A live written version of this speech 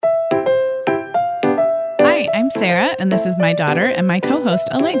I'm Sarah, and this is my daughter and my co-host,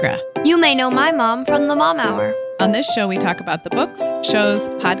 Allegra. You may know my mom from the Mom Hour. On this show, we talk about the books, shows,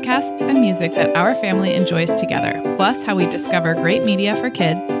 podcasts, and music that our family enjoys together, plus how we discover great media for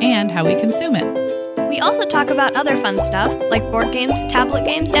kids and how we consume it. We also talk about other fun stuff, like board games, tablet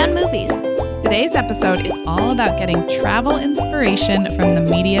games, and movies. Today's episode is all about getting travel inspiration from the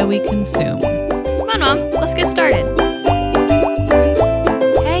media we consume. Come on, Mom, let's get started.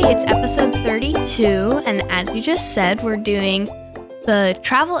 Hey, it's episode 32, and as you just said, we're doing the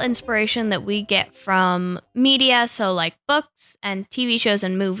travel inspiration that we get from media, so like books and TV shows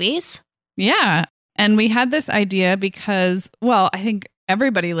and movies. Yeah, and we had this idea because, well, I think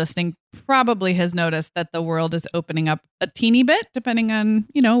everybody listening probably has noticed that the world is opening up a teeny bit, depending on,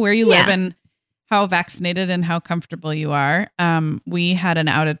 where you live and how vaccinated and how comfortable you are. We had an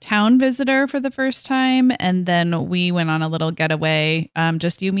out-of-town visitor for the first time, and then we went on a little getaway,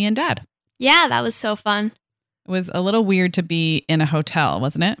 just you, me, and Dad. Yeah, that was so fun. It was a little weird to be in a hotel,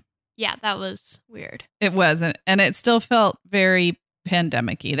 wasn't it? Yeah, that was weird. It was, and it still felt very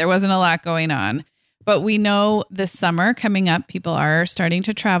pandemic-y. There wasn't a lot going on. But we know this summer coming up, people are starting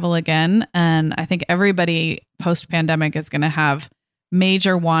to travel again. And I think everybody post-pandemic is going to have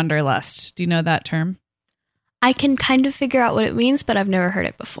major wanderlust. Do you know that term? I can kind of figure out what it means, but I've never heard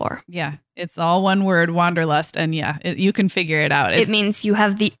it before. Yeah, it's all one word, wanderlust. And yeah, you can figure it out. It means you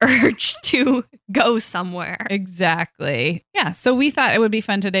have the urge to go somewhere. Exactly. Yeah. So we thought it would be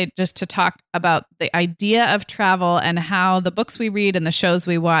fun today just to talk about the idea of travel and how the books we read and the shows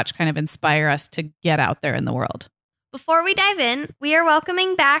we watch kind of inspire us to get out there in the world. Before we dive in, we are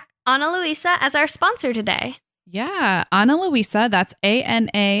welcoming back Ana Luisa as our sponsor today. Yeah, Ana Luisa, that's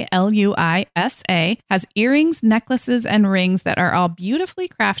Analuisa, has earrings, necklaces, and rings that are all beautifully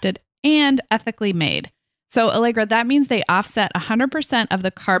crafted and ethically made. So, Allegra, that means they offset 100% of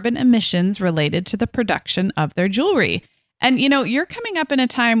the carbon emissions related to the production of their jewelry. And, you're coming up in a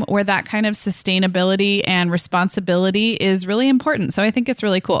time where that kind of sustainability and responsibility is really important. So I think it's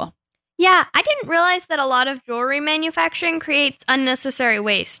really cool. Yeah, I didn't realize that a lot of jewelry manufacturing creates unnecessary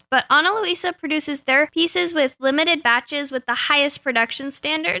waste, but Ana Luisa produces their pieces with limited batches with the highest production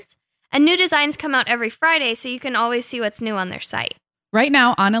standards, and new designs come out every Friday, so you can always see what's new on their site. Right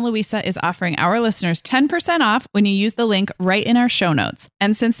now, Ana Luisa is offering our listeners 10% off when you use the link right in our show notes.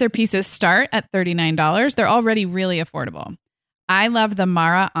 And since their pieces start at $39, they're already really affordable. I love the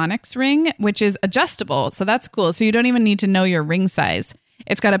Mara Onyx ring, which is adjustable, so that's cool. So you don't even need to know your ring size.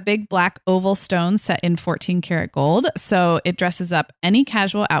 It's got a big black oval stone set in 14 karat gold, so it dresses up any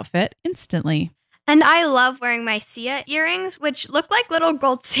casual outfit instantly. And I love wearing my Sia earrings, which look like little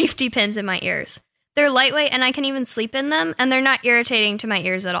gold safety pins in my ears. They're lightweight and I can even sleep in them, and they're not irritating to my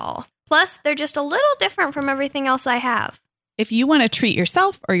ears at all. Plus, they're just a little different from everything else I have. If you want to treat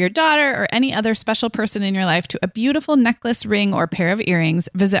yourself or your daughter or any other special person in your life to a beautiful necklace, ring, or pair of earrings,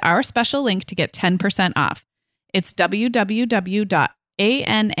 visit our special link to get 10% off. It's www.analuisa,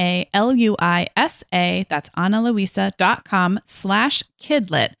 that's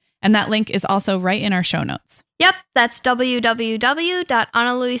analuisa.com/kidlit. And that link is also right in our show notes. Yep, that's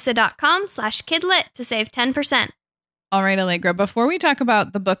www.analuisa.com/kidlit to save 10%. All right, Allegra, before we talk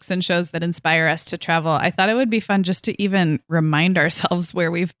about the books and shows that inspire us to travel, I thought it would be fun just to even remind ourselves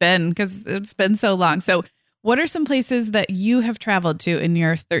where we've been because it's been so long. So what are some places that you have traveled to in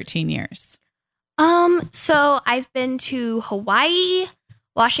your 13 years? So I've been to Hawaii,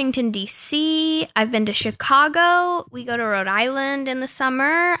 Washington, D.C. I've been to Chicago. We go to Rhode Island in the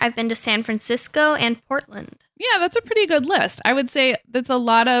summer. I've been to San Francisco and Portland. Yeah, that's a pretty good list. I would say that's a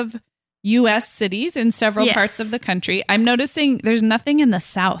lot of U.S. cities in several parts of the country. I'm noticing there's nothing in the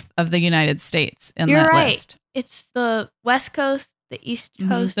south of the United States in that list. It's the West Coast, the East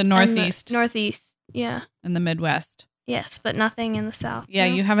Coast, the Northeast. And the Northeast, yeah. And the Midwest. Yes, but nothing in the south. Yeah,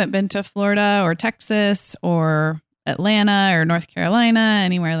 no. You haven't been to Florida or Texas or Atlanta or North Carolina,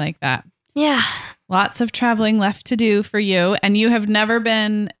 anywhere like that. Yeah. Lots of traveling left to do for you. And you have never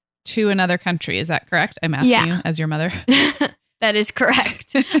been to another country. Is that correct? I'm asking you as your mother. That is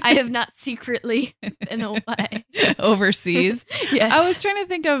correct. I have not secretly been away. Overseas? Yes. I was trying to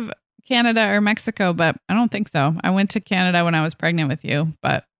think of Canada or Mexico, but I don't think so. I went to Canada when I was pregnant with you,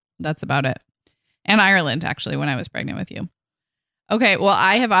 but that's about it. And Ireland, actually, when I was pregnant with you. Okay, well,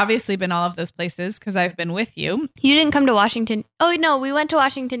 I have obviously been all of those places because I've been with you. You didn't come to Washington. Oh, no, we went to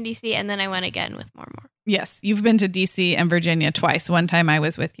Washington, D.C., and then I went again with more. Yes, you've been to D.C. and Virginia twice. One time I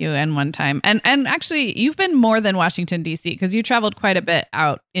was with you and one time. And actually, you've been more than Washington, D.C. because you traveled quite a bit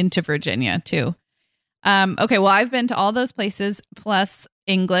out into Virginia, too. Okay, well, I've been to all those places, plus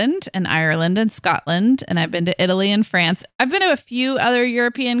England and Ireland and Scotland, and I've been to Italy and France. I've been to a few other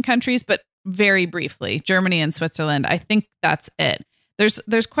European countries, but very briefly, Germany and Switzerland. I think that's it.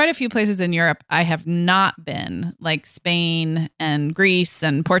 There's quite a few places in Europe I have not been, like Spain and Greece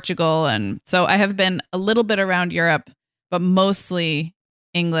and Portugal. And so I have been a little bit around Europe, but mostly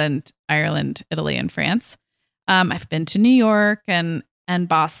England, Ireland, Italy, and France. I've been to New York and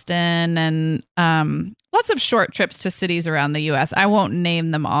Boston and lots of short trips to cities around the U.S. I won't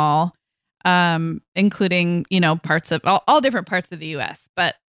name them all, including, parts of all different parts of the U.S.,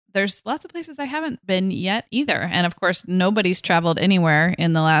 but there's lots of places I haven't been yet either. And of course, nobody's traveled anywhere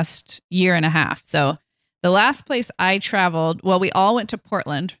in the last year and a half. So the last place I traveled, well, we all went to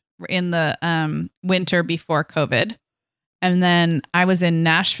Portland in the winter before COVID. And then I was in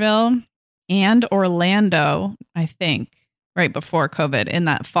Nashville and Orlando, I think, right before COVID in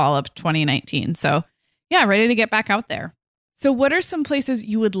that fall of 2019. So yeah, ready to get back out there. So what are some places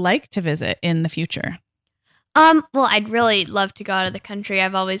you would like to visit in the future? Well, I'd really love to go out of the country.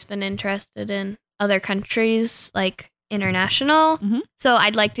 I've always been interested in other countries, like international. Mm-hmm. So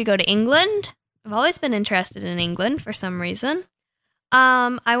I'd like to go to England. I've always been interested in England for some reason.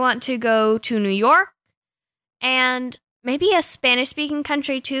 I want to go to New York and maybe a Spanish-speaking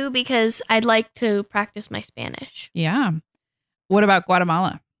country too, because I'd like to practice my Spanish. Yeah. What about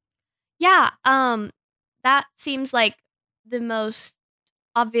Guatemala? Yeah. That seems like the most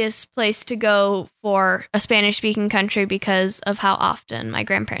obvious place to go for a Spanish-speaking country because of how often my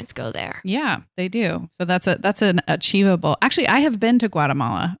grandparents go there. Yeah, they do. So that's an achievable. Actually, I have been to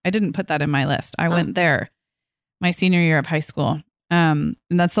Guatemala. I didn't put that in my list. I went there my senior year of high school. And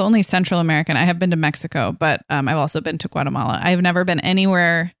that's the only Central American. I have been to Mexico, but I've also been to Guatemala. I've never been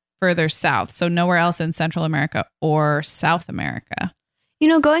anywhere further south, so nowhere else in Central America or South America.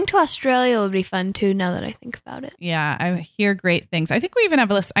 Going to Australia would be fun too, now that I think about it. Yeah, I hear great things. I think we even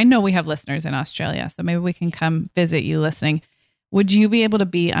have I know we have listeners in Australia, so maybe we can come visit you listening. Would you be able to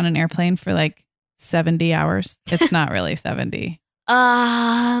be on an airplane for like 70 hours? It's not really 70.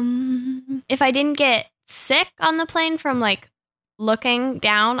 If I didn't get sick on the plane from like looking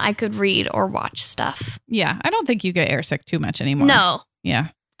down, I could read or watch stuff. Yeah, I don't think you get airsick too much anymore. No. Yeah.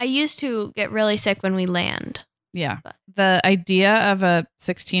 I used to get really sick when we land. Yeah. The idea of a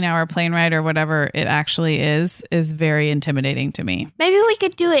 16-hour plane ride or whatever it actually is very intimidating to me. Maybe we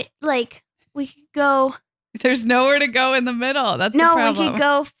could do it like we could go. There's nowhere to go in the middle. That's the problem. No, we could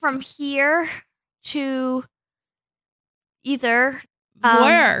go from here to either.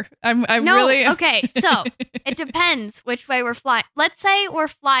 Where? I'm no, really. Okay, so it depends which way we're flying. Let's say we're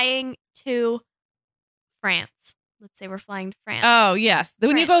flying to France. Let's say we're flying to France. Oh, yes.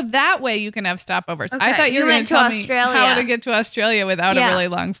 When you go that way, you can have stopovers. Okay. I thought you were going to tell me Australia. how to get to Australia without a really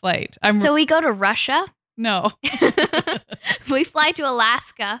long flight. So we go to Russia. No. We fly to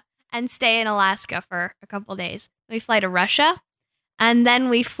Alaska and stay in Alaska for a couple days. We fly to Russia, and then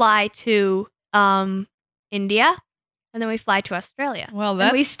we fly to India, and then we fly to Australia. Well,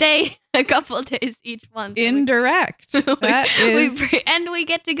 and we stay a couple days each month. Indirect. And we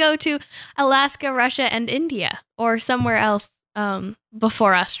get to go to Alaska, Russia, and India, or somewhere else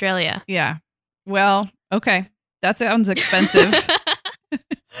before Australia. Yeah. Well, okay. That sounds expensive.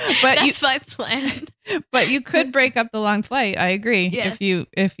 But that's my plan. But you could break up the long flight. I agree. Yes.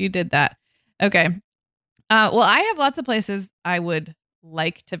 If you did that. Okay. Well, I have lots of places I would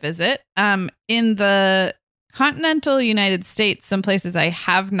like to visit. In the continental United States, some places I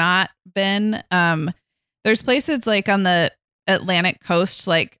have not been. There's places like on the Atlantic coast,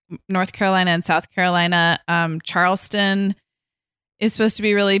 like North Carolina and South Carolina. Charleston is supposed to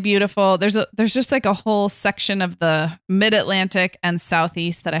be really beautiful. There's just like a whole section of the mid-Atlantic and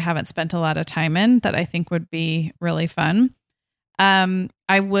Southeast that I haven't spent a lot of time in that I think would be really fun.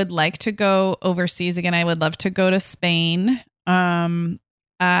 I would like to go overseas again. I would love to go to Spain.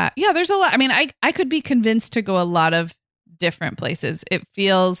 Yeah, there's a lot. I mean, I could be convinced to go a lot of different places. It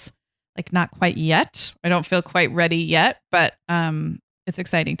feels like not quite yet. I don't feel quite ready yet, but it's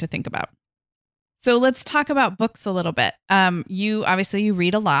exciting to think about. So let's talk about books a little bit. You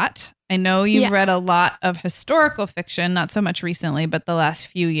read a lot. I know you've read a lot of historical fiction, not so much recently, but the last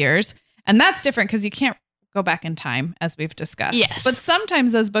few years. And that's different because you can't go back in time, as we've discussed. Yes. But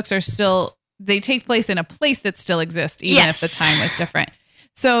sometimes those books they take place in a place that still exists, even if the time was different.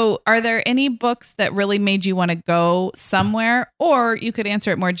 So are there any books that really made you want to go somewhere? Or you could answer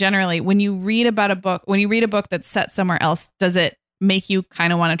it more generally. When you read a book that's set somewhere else, does it make you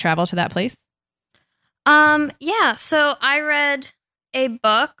kind of want to travel to that place? Yeah. So I read a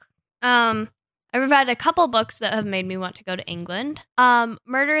book. I read a couple books that have made me want to go to England.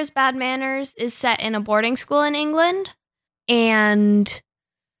 Murder is Bad Manners is set in a boarding school in England. And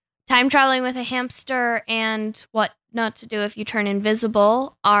Time Traveling with a Hamster and What Not to Do If You Turn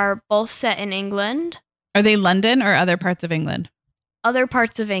Invisible are both set in England. Are they London or other parts of England? Other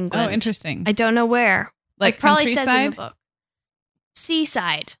parts of England. Oh, interesting. I don't know where. Like probably countryside? says in the book.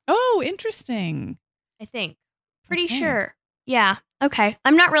 Seaside, Oh, interesting. I think. Pretty Okay. sure. Yeah. Okay.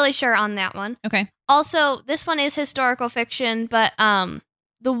 I'm not really sure on that one. Okay. Also, this one is historical fiction, but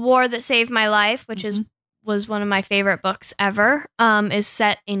The War That Saved My Life, which was one of my favorite books ever, is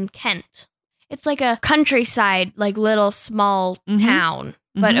set in Kent. It's like a countryside, like little small town,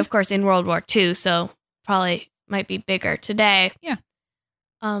 but of course in World War II, so probably might be bigger today. Yeah.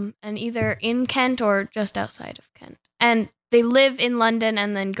 And either in Kent or just outside of Kent. And they live in London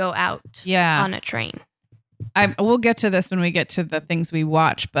and then go out on a train. We'll get to this when we get to the things we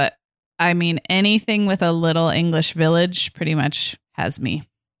watch, but I mean, anything with a little English village pretty much has me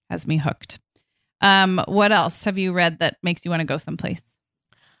hooked. What else have you read that makes you want to go someplace?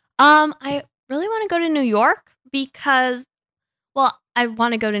 I really want to go to New York because, well, I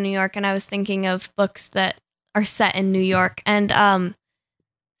want to go to New York, and I was thinking of books that are set in New York. And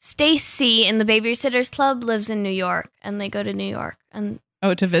Stacy in the Babysitters Club lives in New York, and they go to New York. And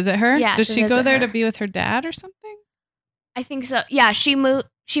to visit her? Yeah. Does to she go visit there her. to be with her dad or something? I think so. Yeah, she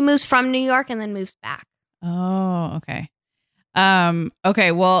moves from New York and then moves back. Oh, okay.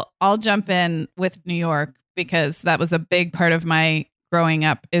 Okay, well, I'll jump in with New York because that was a big part of my growing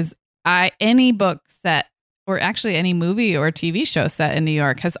up is any book set or actually any movie or TV show set in New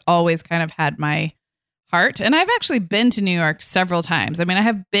York has always kind of had my heart. And I've actually been to New York several times. I mean, I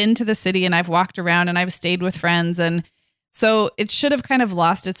have been to the city and I've walked around and I've stayed with friends. And so it should have kind of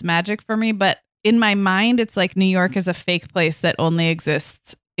lost its magic for me. But in my mind, it's like New York is a fake place that only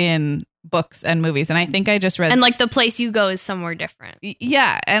exists in books and movies. And I think I just read... And like the place you go is somewhere different.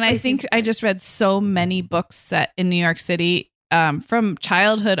 Yeah. And I think I just read so many books set in New York City from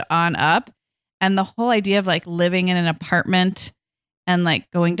childhood on up. And the whole idea of like living in an apartment and like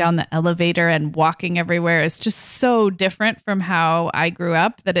going down the elevator and walking everywhere is just so different from how I grew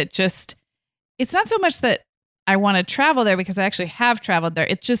up that it's not so much that I want to travel there because I actually have traveled there.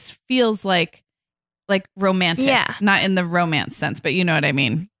 It just feels like romantic, not in the romance sense, but you know what I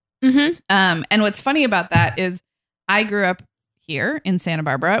mean? Mm-hmm. And what's funny about that is I grew up here in Santa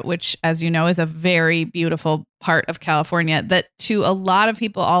Barbara, which, as you know, is a very beautiful part of California that to a lot of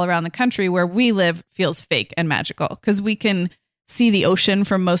people all around the country where we live feels fake and magical because we can see the ocean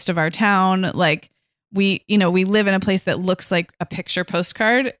from most of our town. Like we live in a place that looks like a picture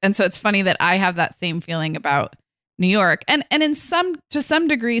postcard. And so it's funny that I have that same feeling about New York and to some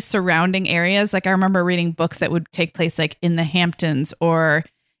degree surrounding areas. Like I remember reading books that would take place like in the Hamptons or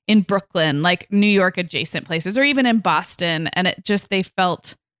in Brooklyn, like New York adjacent places, or even in Boston. And they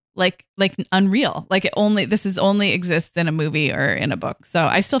felt like unreal. Like this only exists in a movie or in a book. So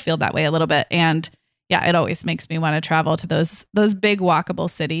I still feel that way a little bit. And yeah, it always makes me want to travel to those big walkable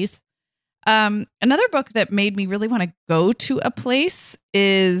cities. Another book that made me really want to go to a place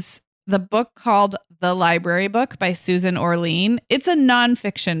is the book called The Library Book by Susan Orlean. It's a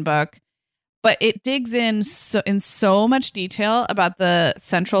nonfiction book, but it digs in so much detail about the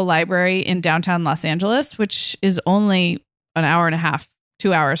Central Library in downtown Los Angeles, which is only an hour and a half,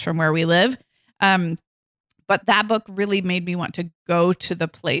 2 hours from where we live. But that book really made me want to go to the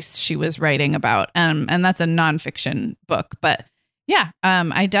place she was writing about. And that's a nonfiction book. But yeah,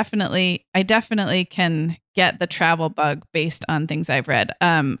 I definitely can get the travel bug based on things I've read.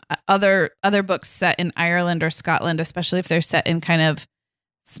 Other books set in Ireland or Scotland, especially if they're set in kind of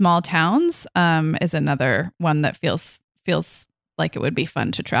small towns, is another one that feels like it would be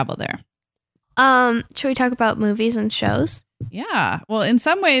fun to travel there. Should we talk about movies and shows? Yeah. Well, in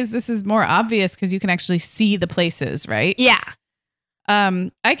some ways, this is more obvious because you can actually see the places, right? Yeah.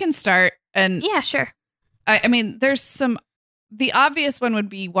 I can start. And yeah, sure. I mean, the obvious one would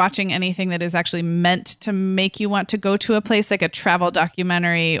be watching anything that is actually meant to make you want to go to a place, like a travel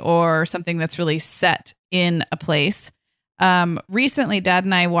documentary or something that's really set in a place. Recently, Dad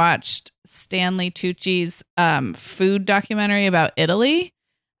and I watched Stanley Tucci's food documentary about Italy.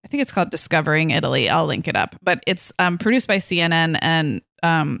 I think it's called Discovering Italy. I'll link it up. But it's produced by CNN and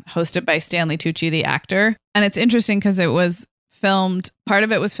hosted by Stanley Tucci, the actor. And it's interesting because part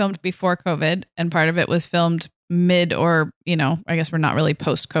of it was filmed before COVID and part of it was filmed mid or, I guess we're not really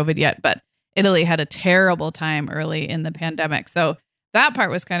post-COVID yet, but Italy had a terrible time early in the pandemic. So that part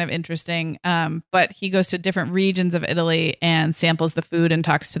was kind of interesting. But he goes to different regions of Italy and samples the food and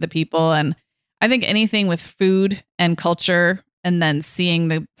talks to the people. And I think anything with food and culture and then seeing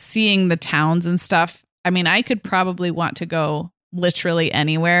the towns and stuff. I mean, I could probably want to go literally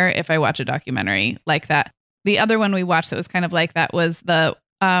anywhere if I watch a documentary like that. The other one we watched that was kind of like that was the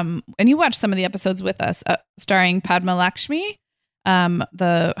and you watched some of the episodes with us, starring Padma Lakshmi,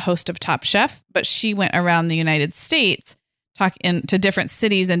 the host of Top Chef, but she went around the United States talking to different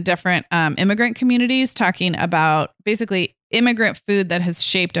cities and different immigrant communities, talking about basically immigrant food that has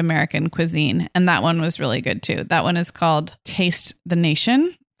shaped American cuisine. And that one was really good too. That one is called Taste the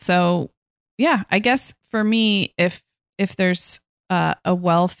Nation. So yeah, I guess for me, if there's a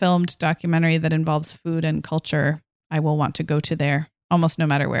well-filmed documentary that involves food and culture, I will want to go to there almost no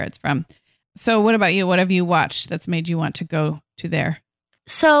matter where it's from. So what about you? What have you watched that's made you want to go to there?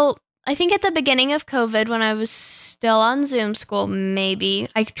 So I think at the beginning of COVID, when I was still on Zoom school, maybe,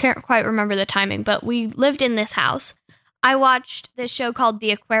 I can't quite remember the timing, but we lived in this house. I watched this show called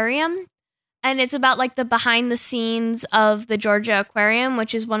The Aquarium, and it's about like the behind the scenes of the Georgia Aquarium,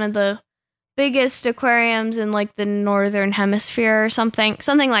 which is one of the biggest aquariums in like the Northern Hemisphere or something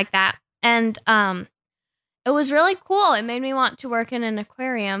like that. And it was really cool. It made me want to work in an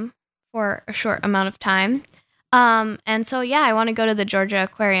aquarium for a short amount of time. And so, yeah, I want to go to the Georgia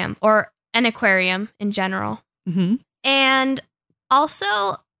Aquarium or an aquarium in general. Mm-hmm. And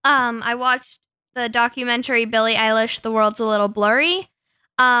also, I watched the documentary Billie Eilish, The World's a Little Blurry.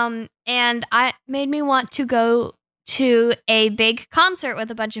 And it made me want to go to a big concert with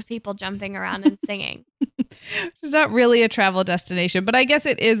a bunch of people jumping around and singing. It's not really a travel destination, but I guess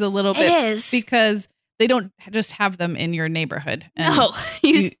it is a little bit. It is. Because they don't just have them in your neighborhood. And no,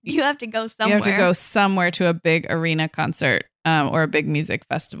 you have to go somewhere. You have to go somewhere to a big arena concert or a big music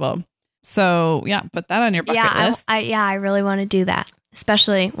festival. So yeah, put that on your bucket list. I really want to do that,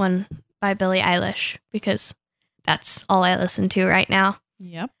 especially one by Billie Eilish, because that's all I listen to right now.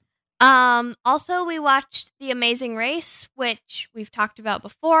 Yep. Also, we watched The Amazing Race, which we've talked about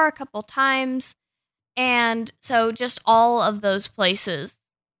before a couple times. And so just all of those places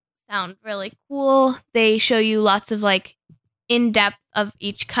sound really cool. They show you lots of like in depth of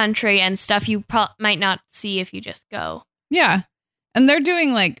each country and stuff you might not see if you just go. Yeah. And they're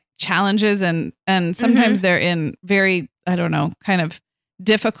doing like challenges and sometimes they're in very, I don't know, kind of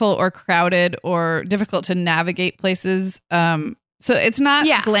difficult or crowded or difficult to navigate places. So it's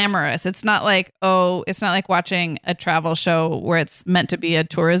not glamorous. It's not like watching a travel show where it's meant to be a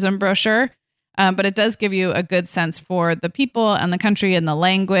tourism brochure. But it does give you a good sense for the people and the country and the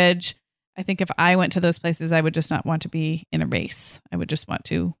language. I think if I went to those places, I would just not want to be in a race. I would just want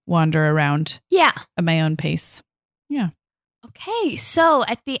to wander around at my own pace. Yeah. Okay, so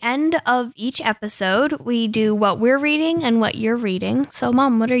at the end of each episode, we do what we're reading and what you're reading. So,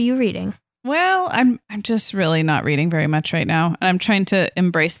 Mom, what are you reading? Well, I'm just really not reading very much right now. And I'm trying to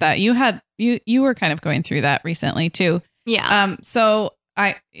embrace that. You were kind of going through that recently too. Yeah. So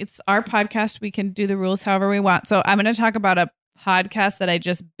it's our podcast. We can do the rules however we want. So I'm going to talk about a podcast that I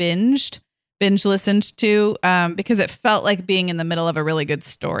just binge listened to because it felt like being in the middle of a really good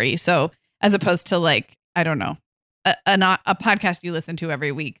story. So as opposed to like, I don't know, a podcast you listen to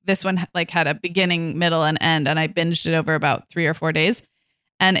every week. This one like had a beginning, middle, and end, and I binged it over about 3 or 4 days.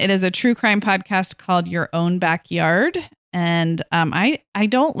 And it is a true crime podcast called Your Own Backyard. And I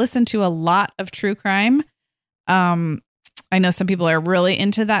don't listen to a lot of true crime. I know some people are really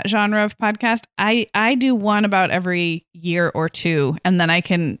into that genre of podcast. I do one about every year or two, and then I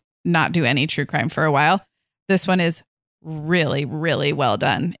can not do any true crime for a while. This one is really, really well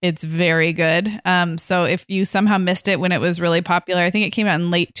done. It's very good. So if you somehow missed it when it was really popular, I think it came out in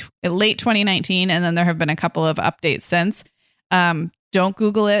late 2019, and then there have been a couple of updates since. Don't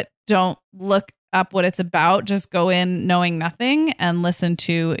Google it. Don't look up what it's about. Just go in knowing nothing and listen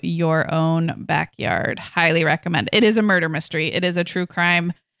to Your Own Backyard. Highly recommend. It is a murder mystery. It is a true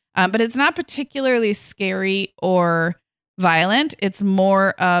crime, but it's not particularly scary or violent. It's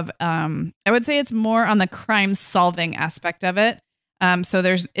more of, I would say it's more on the crime solving aspect of it. So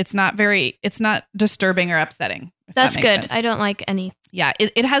it's not disturbing or upsetting. That's good. Sense. I don't like any. Yeah.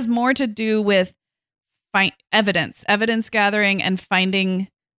 It has more to do with evidence gathering and finding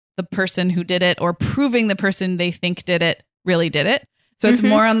the person who did it or proving the person they think did it really did it. So it's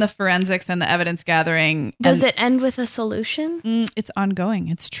more on the forensics and the evidence gathering. Does it end with a solution? It's ongoing.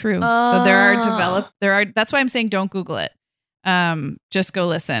 It's true. So there are, that's why I'm saying don't Google it. Just go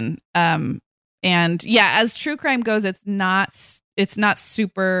listen. And yeah, as true crime goes, it's not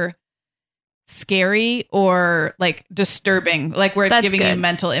super scary or like disturbing, like where it's giving you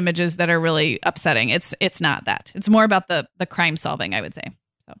mental images that are really upsetting. It's not that. It's more about the crime solving, I would say.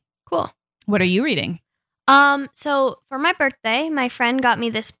 So cool. What are you reading? So for my birthday, my friend got me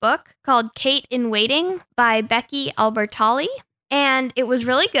this book called Kate in Waiting by Becky Albertalli, and it was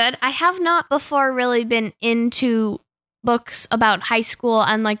really good. I have not before really been into books about high school,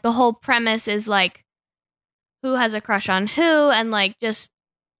 and like the whole premise is like who has a crush on who, and like just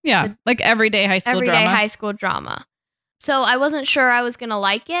Yeah, like everyday high school everyday drama. high school drama. So I wasn't sure I was going to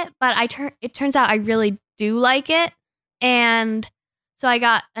like it, but it turns out I really do like it. And so I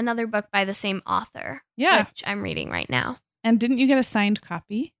got another book by the same author, which I'm reading right now. And didn't you get a signed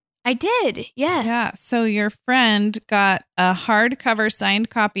copy? I did, yes. Yeah, so your friend got a hardcover signed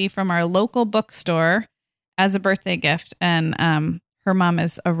copy from our local bookstore as a birthday gift. And her mom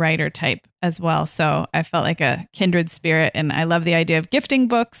is a writer type as well. So I felt like a kindred spirit. And I love the idea of gifting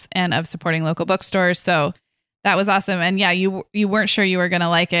books and of supporting local bookstores. So that was awesome. And yeah, you weren't sure you were going to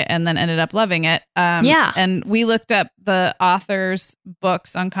like it and then ended up loving it. And we looked up the author's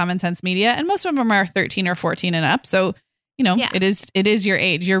books on Common Sense Media, and most of them are 13 or 14 and up. So, you know, it is your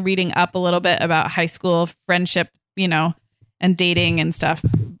age. You're reading up a little bit about high school friendship, you know, and dating and stuff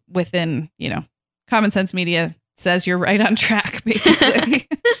within, you know, Common Sense Media says you're right on track, basically.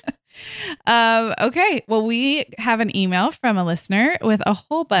 Okay. Well, we have an email from a listener with a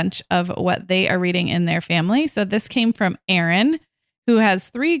whole bunch of what they are reading in their family. So this came from Erin, who has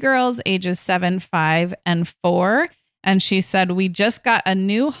 3 girls, ages 7, 5, and 4. And she said, we just got a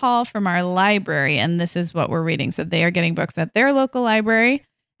new haul from our library, and this is what we're reading. So they are getting books at their local library.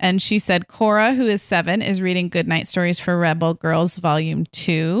 And she said, Cora, who is 7, is reading Goodnight Stories for Rebel Girls, Volume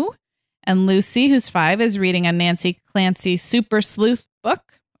 2. And Lucy, who's 5, is reading a Nancy Clancy Super Sleuth book.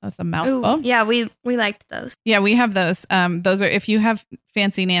 That's a mouthful. Ooh, yeah, we liked those. Yeah, we have those. Those are, if you have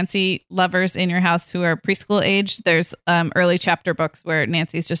Fancy Nancy lovers in your house who are preschool age, there's early chapter books where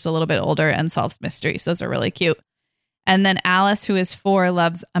Nancy's just a little bit older and solves mysteries. Those are really cute. And then Alice, who is 4,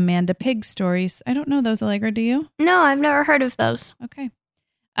 loves Amanda Pig stories. I don't know those, Allegra. Do you? No, I've never heard of those. Okay.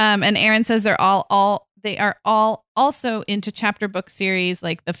 And Erin says they are all also into chapter book series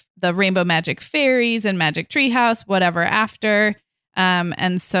like the Rainbow Magic Fairies and Magic Treehouse, whatever after.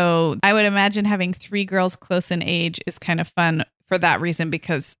 And so I would imagine having 3 girls close in age is kind of fun for that reason,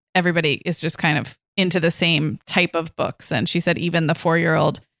 because everybody is just kind of into the same type of books. And she said even the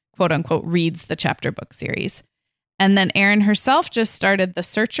 4-year-old, quote unquote, reads the chapter book series. And then Erin herself just started The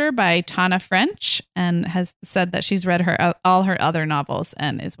Searcher by Tana French and has said that she's read all her other novels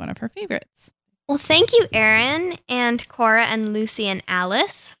and is one of her favorites. Well, thank you, Erin and Cora and Lucy and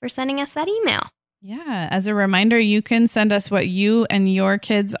Alice for sending us that email. Yeah. As a reminder, you can send us what you and your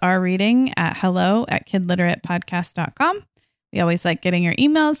kids are reading at hello@kidliteratepodcast.com. We always like getting your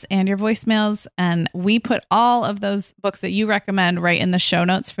emails and your voicemails, and we put all of those books that you recommend right in the show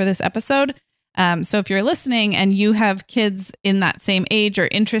notes for this episode. So if you're listening and you have kids in that same age or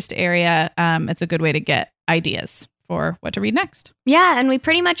interest area, it's a good way to get ideas for what to read next. Yeah, and we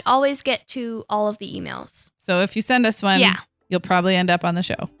pretty much always get to all of the emails. So if you send us one, you'll probably end up on the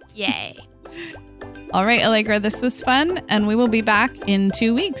show. Yay. All right, Allegra, this was fun, and we will be back in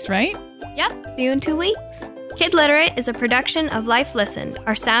 2 weeks, right? Yep, see you in 2 weeks. Kid Literate is a production of Life Listened.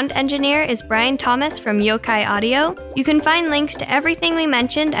 Our sound engineer is Brian Thomas from Yokai Audio. You can find links to everything we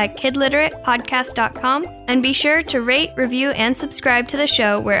mentioned at kidliteratepodcast.com, and be sure to rate, review, and subscribe to the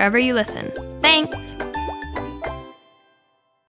show wherever you listen. Thanks!